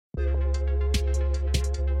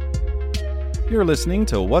You're listening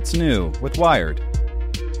to What's New with Wired.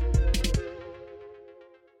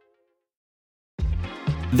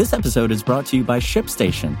 This episode is brought to you by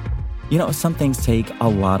ShipStation. You know, some things take a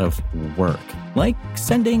lot of work, like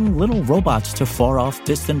sending little robots to far-off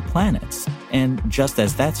distant planets. And just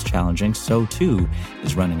as that's challenging, so too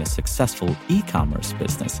is running a successful e-commerce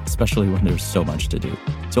business, especially when there's so much to do.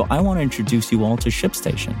 So I want to introduce you all to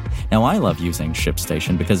ShipStation. Now, I love using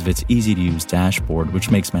ShipStation because of its easy-to-use dashboard,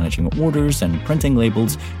 which makes managing orders and printing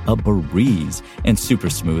labels a breeze and super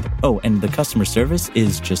smooth. Oh, and the customer service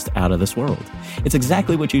is just out of this world. It's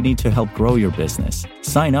exactly what you need to help grow your business.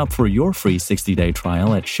 Sign up for your free 60-day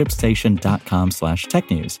trial at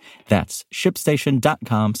shipstation.com/technews. That's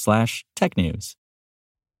shipstation.com/technews.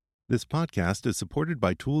 This podcast is supported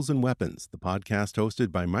by Tools and Weapons, the podcast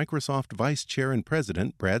hosted by Microsoft Vice Chair and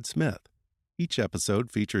President Brad Smith. Each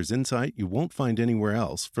episode features insight you won't find anywhere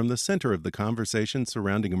else from the center of the conversation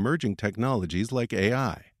surrounding emerging technologies like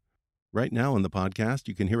AI. Right now on the podcast,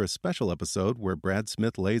 you can hear a special episode where Brad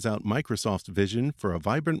Smith lays out Microsoft's vision for a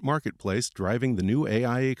vibrant marketplace driving the new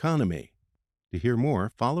AI economy. To hear more,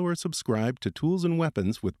 follow or subscribe to Tools and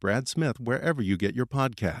Weapons with Brad Smith wherever you get your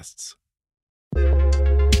podcasts.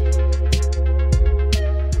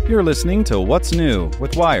 You're listening to What's New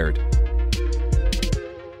with Wired.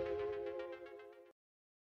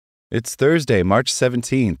 It's Thursday, March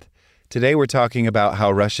 17th. Today we're talking about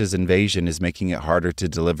how Russia's invasion is making it harder to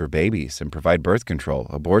deliver babies and provide birth control,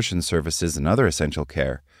 abortion services, and other essential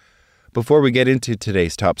care. Before we get into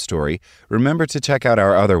today's top story, remember to check out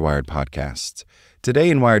our other Wired podcasts. Today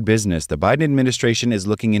in Wired Business, the Biden administration is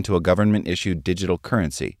looking into a government-issued digital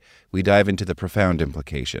currency. We dive into the profound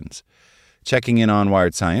implications. Checking in on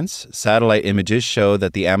Wired Science, satellite images show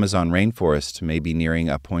that the Amazon rainforest may be nearing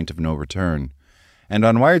a point of no return. And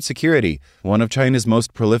on Wired Security, one of China's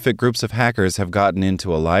most prolific groups of hackers have gotten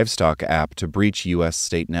into a livestock app to breach U.S.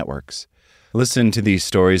 state networks. Listen to these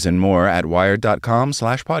stories and more at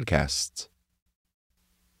wired.com/podcasts.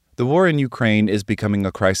 The war in Ukraine is becoming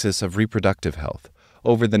a crisis of reproductive health.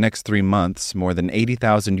 Over the next 3 months, more than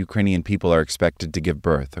 80,000 Ukrainian people are expected to give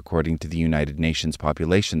birth, according to the United Nations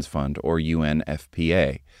Populations Fund, or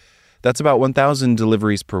UNFPA. That's about 1,000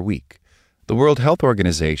 deliveries per week. The World Health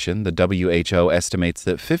Organization, the WHO, estimates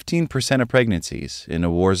that 15% of pregnancies, in a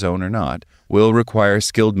war zone or not, will require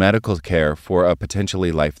skilled medical care for a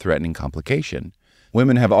potentially life-threatening complication.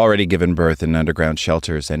 Women have already given birth in underground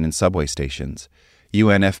shelters and in subway stations.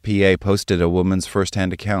 UNFPA posted a woman's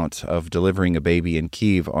first-hand account of delivering a baby in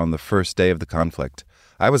Kyiv on the first day of the conflict.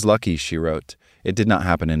 "I was lucky," she wrote. "It did not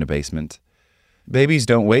happen in a basement." Babies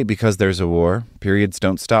don't wait because there's a war. Periods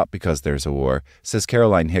don't stop because there's a war, says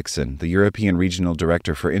Caroline Hickson, the European Regional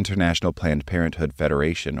Director for International Planned Parenthood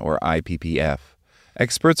Federation, or IPPF.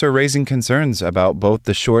 Experts are raising concerns about both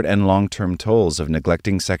the short and long-term tolls of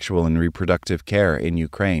neglecting sexual and reproductive care in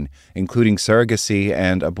Ukraine, including surrogacy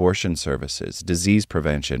and abortion services, disease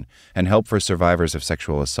prevention, and help for survivors of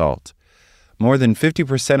sexual assault. More than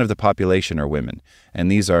 50% of the population are women, and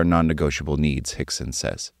these are non-negotiable needs, Hickson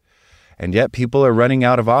says. And yet people are running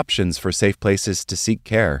out of options for safe places to seek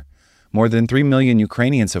care. More than 3 million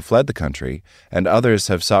Ukrainians have fled the country, and others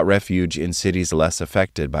have sought refuge in cities less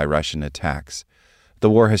affected by Russian attacks. The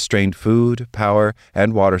war has strained food, power,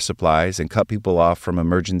 and water supplies and cut people off from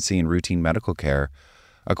emergency and routine medical care.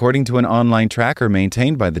 According to an online tracker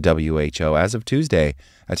maintained by the WHO, as of Tuesday,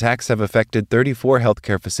 attacks have affected 34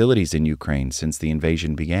 healthcare facilities in Ukraine since the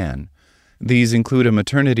invasion began. These include a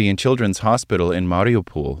maternity and children's hospital in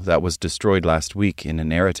Mariupol that was destroyed last week in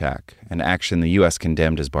an air attack, an action the U.S.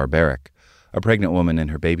 condemned as barbaric. A pregnant woman and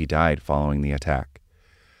her baby died following the attack.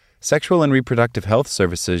 Sexual and reproductive health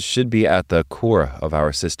services should be at the core of our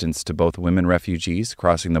assistance to both women refugees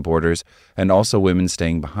crossing the borders and also women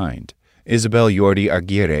staying behind. Isabel Jordi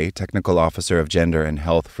Aguirre, Technical Officer of Gender and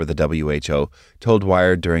Health for the WHO, told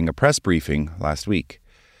Wired during a press briefing last week.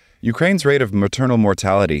 Ukraine's rate of maternal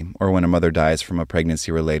mortality, or when a mother dies from a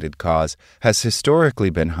pregnancy-related cause, has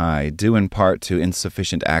historically been high, due in part to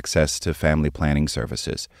insufficient access to family planning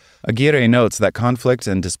services. Aguirre notes that conflict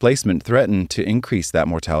and displacement threaten to increase that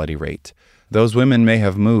mortality rate. Those women may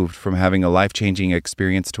have moved from having a life-changing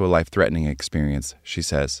experience to a life-threatening experience, she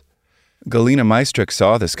says. Galina Maistruk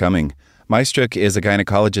saw this coming. Maistruk is a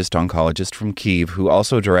gynecologist-oncologist from Kyiv who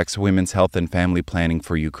also directs women's health and family planning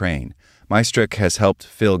for Ukraine. Maistruk has helped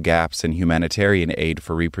fill gaps in humanitarian aid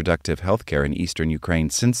for reproductive health care in eastern Ukraine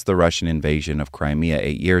since the Russian invasion of Crimea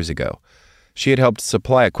 8 years ago. She had helped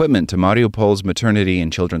supply equipment to Mariupol's maternity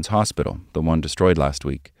and children's hospital, the one destroyed last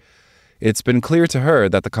week. It's been clear to her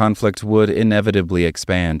that the conflict would inevitably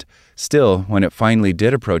expand. Still, when it finally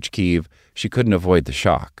did approach Kyiv, she couldn't avoid the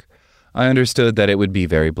shock. I understood that it would be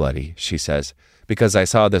very bloody, she says, because I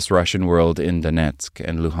saw this Russian world in Donetsk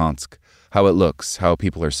and Luhansk, how it looks, how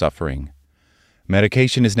people are suffering.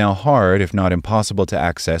 Medication is now hard, if not impossible, to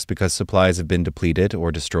access because supplies have been depleted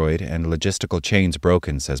or destroyed and logistical chains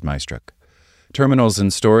broken, says Maistruk. Terminals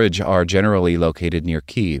and storage are generally located near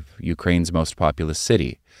Kyiv, Ukraine's most populous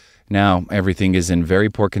city. Now, everything is in very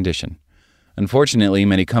poor condition. Unfortunately,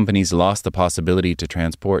 many companies lost the possibility to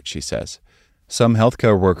transport, she says. Some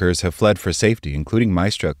healthcare workers have fled for safety, including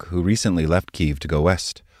Maistruk, who recently left Kyiv to go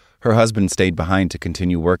west. Her husband stayed behind to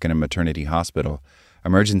continue work in a maternity hospital.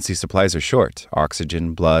 Emergency supplies are short: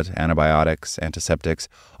 oxygen, blood, antibiotics, antiseptics,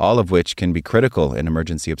 all of which can be critical in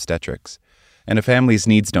emergency obstetrics. And a family's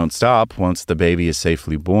needs don't stop once the baby is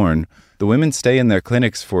safely born. The women stay in their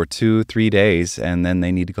clinics for 2-3 days, and then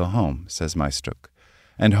they need to go home, says Maistruk.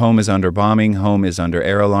 And home is under bombing, home is under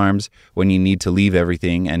air alarms, when you need to leave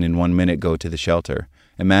everything and in 1 minute go to the shelter.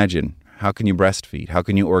 Imagine, how can you breastfeed? How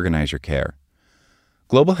can you organize your care?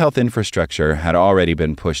 Global health infrastructure had already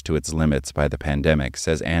been pushed to its limits by the pandemic,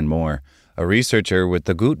 says Ann Moore, a researcher with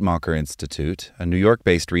the Guttmacher Institute, a New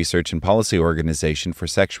York-based research and policy organization for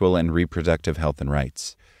sexual and reproductive health and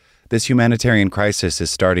rights. This humanitarian crisis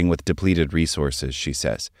is starting with depleted resources, she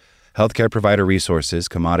says. Healthcare provider resources,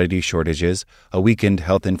 commodity shortages, a weakened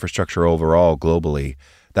health infrastructure overall globally.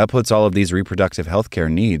 That puts all of these reproductive healthcare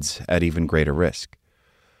needs at even greater risk.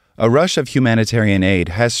 A rush of humanitarian aid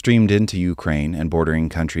has streamed into Ukraine and bordering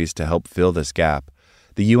countries to help fill this gap.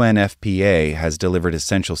 The UNFPA has delivered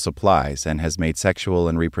essential supplies and has made sexual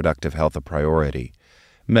and reproductive health a priority.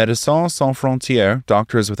 Médecins Sans Frontières,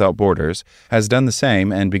 Doctors Without Borders, has done the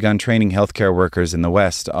same and begun training healthcare workers in the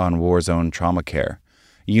West on war-zone trauma care.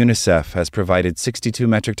 UNICEF has provided 62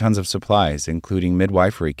 metric tons of supplies, including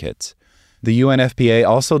midwifery kits. The UNFPA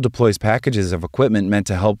also deploys packages of equipment meant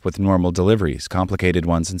to help with normal deliveries, complicated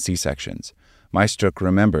ones, and C-sections. Maistruk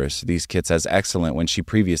remembers these kits as excellent when she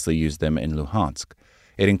previously used them in Luhansk.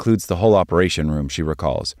 It includes the whole operation room, she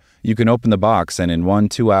recalls. You can open the box, and in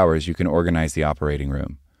 1-2 hours you can organize the operating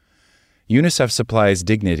room. UNICEF supplies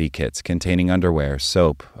dignity kits containing underwear,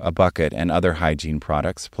 soap, a bucket, and other hygiene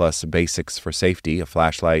products, plus basics for safety, a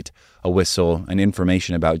flashlight, a whistle, and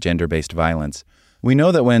information about gender-based violence. We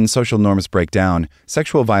know that when social norms break down,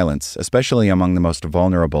 sexual violence, especially among the most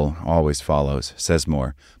vulnerable, always follows, says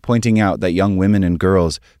Moore, pointing out that young women and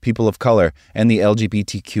girls, people of color, and the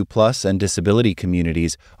LGBTQ+ and disability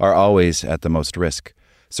communities are always at the most risk.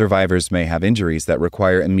 Survivors may have injuries that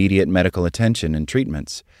require immediate medical attention and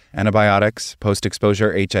treatments, antibiotics,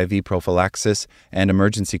 post-exposure HIV prophylaxis, and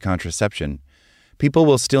emergency contraception. People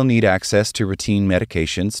will still need access to routine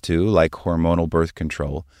medications too, like hormonal birth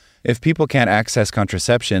control. If people can't access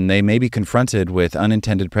contraception, they may be confronted with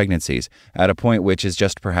unintended pregnancies, at a point which is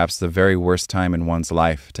just perhaps the very worst time in one's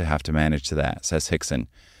life to have to manage that, says Hickson.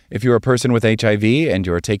 If you're a person with HIV and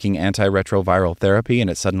you're taking antiretroviral therapy and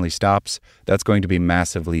it suddenly stops, that's going to be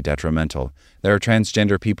massively detrimental. There are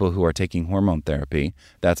transgender people who are taking hormone therapy.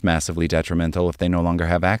 That's massively detrimental if they no longer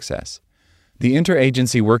have access. The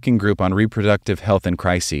Interagency Working Group on Reproductive Health and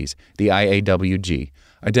Crises, the IAWG,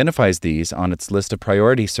 identifies these on its list of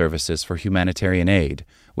priority services for humanitarian aid,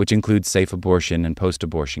 which includes safe abortion and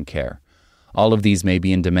post-abortion care. All of these may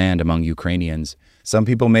be in demand among Ukrainians. Some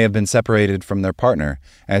people may have been separated from their partner,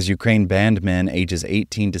 as Ukraine banned men ages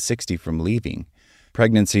 18 to 60 from leaving.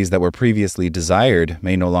 Pregnancies that were previously desired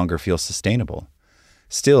may no longer feel sustainable.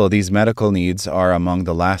 Still, these medical needs are among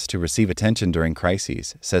the last to receive attention during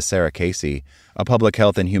crises, says Sarah Casey, a public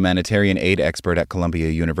health and humanitarian aid expert at Columbia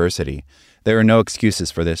University. There are no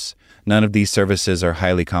excuses for this. None of these services are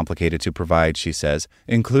highly complicated to provide, she says,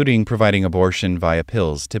 including providing abortion via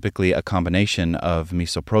pills, typically a combination of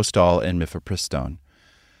misoprostol and mifepristone.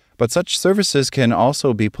 But such services can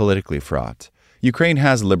also be politically fraught. Ukraine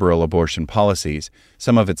has liberal abortion policies.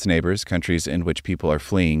 Some of its neighbors, countries in which people are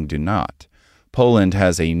fleeing, do not. Poland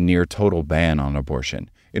has a near-total ban on abortion.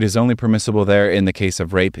 It is only permissible there in the case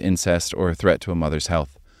of rape, incest, or threat to a mother's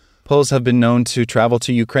health. Poles have been known to travel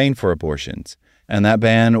to Ukraine for abortions, and that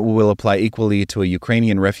ban will apply equally to a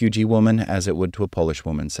Ukrainian refugee woman as it would to a Polish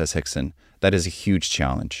woman, says Hickson. That is a huge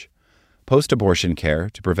challenge. Post-abortion care,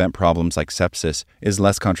 to prevent problems like sepsis, is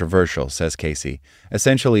less controversial, says Casey.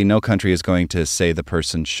 Essentially, no country is going to say the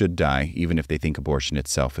person should die, even if they think abortion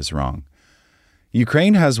itself is wrong.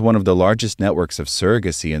 Ukraine has one of the largest networks of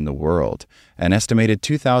surrogacy in the world. An estimated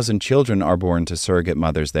 2,000 children are born to surrogate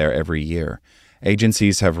mothers there every year.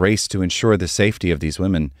 Agencies have raced to ensure the safety of these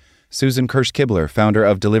women. Susan Kirsch-Kibler, founder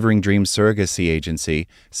of Delivering Dreams Surrogacy Agency,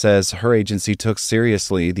 says her agency took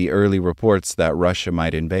seriously the early reports that Russia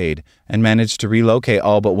might invade and managed to relocate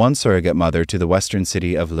all but one surrogate mother to the western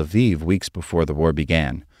city of Lviv weeks before the war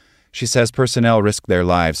began. She says personnel risked their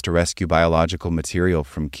lives to rescue biological material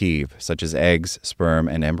from Kyiv, such as eggs, sperm,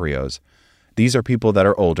 and embryos. These are people that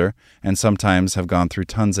are older and sometimes have gone through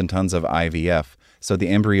tons and tons of IVF, so the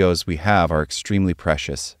embryos we have are extremely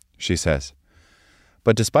precious, she says.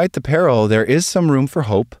 But despite the peril, there is some room for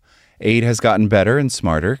hope. Aid has gotten better and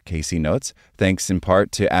smarter, Casey notes, thanks in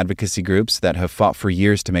part to advocacy groups that have fought for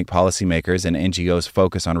years to make policymakers and NGOs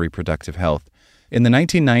focus on reproductive health. In the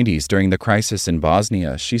 1990s, during the crisis in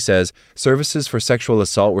Bosnia, she says, services for sexual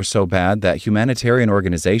assault were so bad that humanitarian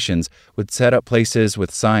organizations would set up places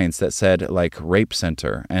with signs that said, like, rape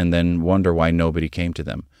center, and then wonder why nobody came to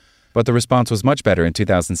them. But the response was much better in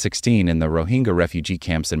 2016 in the Rohingya refugee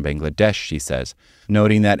camps in Bangladesh, she says,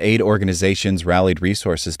 noting that aid organizations rallied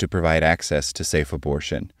resources to provide access to safe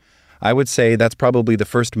abortion. I would say that's probably the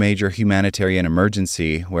first major humanitarian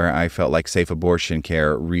emergency where I felt like safe abortion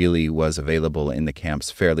care really was available in the camps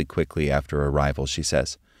fairly quickly after arrival, she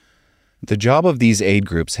says. The job of these aid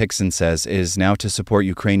groups, Hickson says, is now to support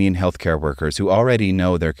Ukrainian healthcare workers who already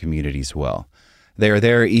know their communities well. They are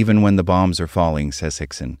there even when the bombs are falling, says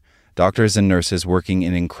Hickson. Doctors and nurses working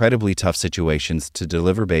in incredibly tough situations to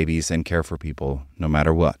deliver babies and care for people, no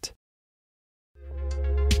matter what.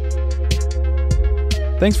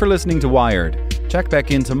 Thanks for listening to Wired. Check back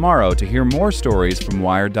in tomorrow to hear more stories from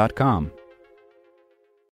Wired.com.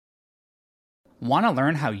 Want to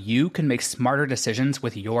learn how you can make smarter decisions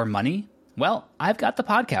with your money? Well, I've got the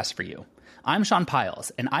podcast for you. I'm Sean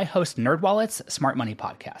Piles, and I host NerdWallet's Smart Money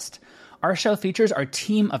Podcast. Our show features our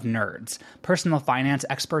team of nerds, personal finance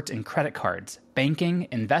experts in credit cards, banking,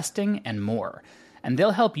 investing, and more. And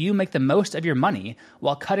they'll help you make the most of your money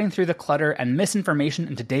while cutting through the clutter and misinformation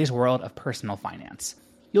in today's world of personal finance.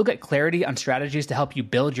 You'll get clarity on strategies to help you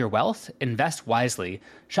build your wealth, invest wisely,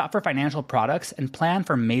 shop for financial products, and plan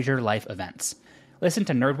for major life events. Listen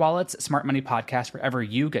to NerdWallet's Smart Money Podcast wherever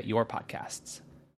you get your podcasts.